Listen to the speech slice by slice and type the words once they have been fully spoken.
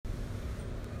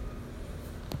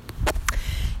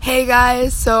Hey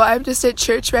guys, so I'm just at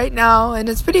church right now, and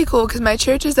it's pretty cool because my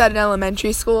church is at an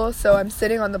elementary school, so I'm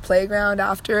sitting on the playground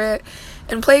after it,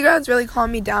 and playgrounds really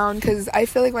calm me down because I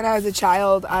feel like when I was a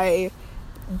child, I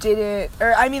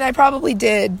probably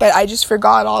did, but I just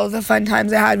forgot all of the fun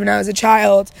times I had when I was a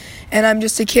child, and I'm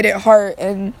just a kid at heart,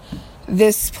 and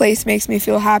this place makes me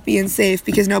feel happy and safe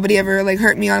because nobody ever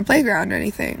hurt me on a playground or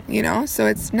anything, so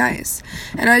it's nice.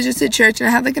 And I was just at church and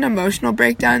I had an emotional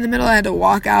breakdown in the middle. I had to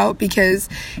walk out because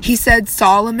he said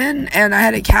Solomon, and I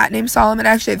had a cat named Solomon. I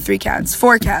actually had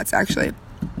 4 cats actually.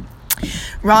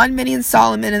 Ron, Minnie, and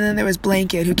Solomon, and then there was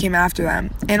Blanket who came after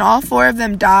them. And all 4 of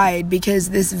them died because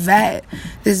this vet,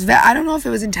 I don't know if it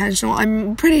was intentional.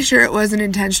 I'm pretty sure it wasn't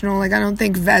intentional. I don't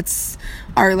think vets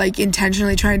are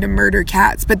intentionally trying to murder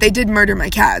cats, but they did murder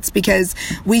my cats because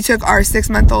we took our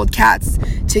 6-month-old cats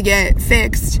to get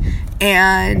fixed,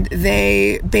 and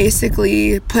they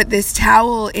basically put this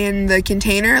towel in the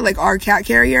container, our cat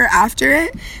carrier, after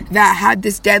it, that had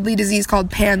this deadly disease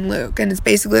called Pan-Luc, and it's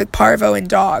basically like parvo in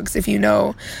dogs, if you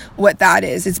know what that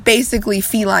is. It's basically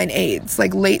feline AIDS,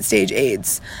 late-stage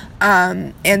AIDS,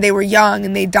 and they were young,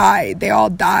 and they died. They all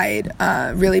died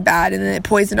really bad, and then it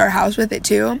poisoned our house with it,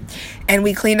 too, and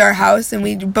we cleaned our house, and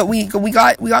we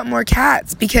got more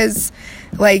cats because,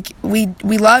 we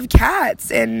love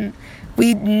cats, and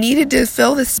we needed to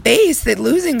fill the space that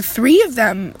losing 3 of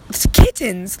them,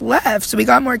 kittens, left. So we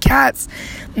got more cats.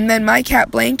 And then my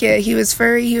cat Blanket, he was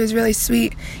furry, he was really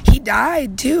sweet. He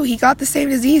died too. He got the same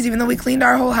disease even though we cleaned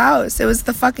our whole house. It was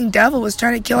the fucking devil was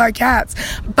trying to kill our cats.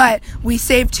 But we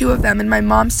saved 2 of them, and my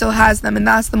mom still has them, and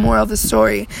that's the moral of the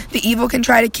story. The evil can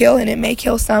try to kill, and it may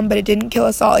kill some, but it didn't kill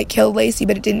us all. It killed Lacey,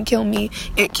 but it didn't kill me.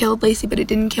 It killed Lacey, but it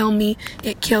didn't kill me.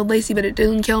 It killed Lacey, but it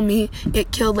didn't kill me.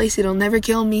 It killed Lacey, it'll never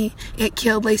kill me. It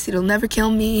killed Lacey, it'll never kill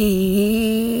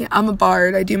me. I'm a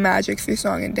bard. I do magic through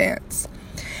song and dance.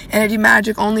 And I do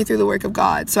magic only through the work of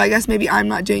God. So I guess maybe I'm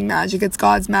not doing magic. It's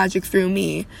God's magic through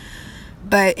me.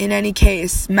 But in any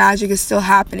case, magic is still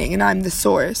happening, and I'm the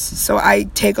source. So I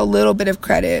take a little bit of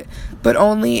credit, but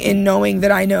only in knowing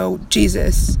that I know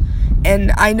Jesus.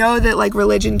 And I know that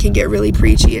religion can get really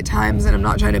preachy at times, and I'm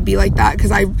not trying to be like that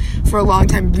because I for a long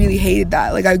time really hated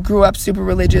that. I grew up super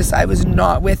religious. I was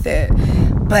not with it.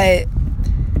 But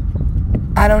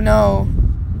I don't know.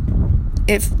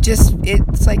 It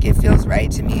feels right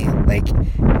to me.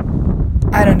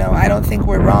 I don't know. I don't think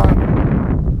we're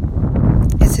wrong.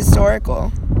 It's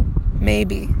historical.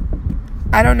 Maybe.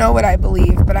 I don't know what I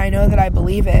believe, but I know that I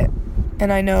believe it.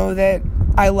 And I know that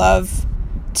I love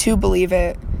to believe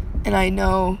it. And I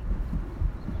know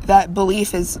that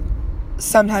belief is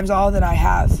sometimes all that I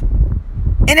have.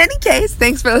 In any case,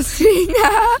 thanks for listening.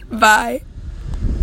 Bye.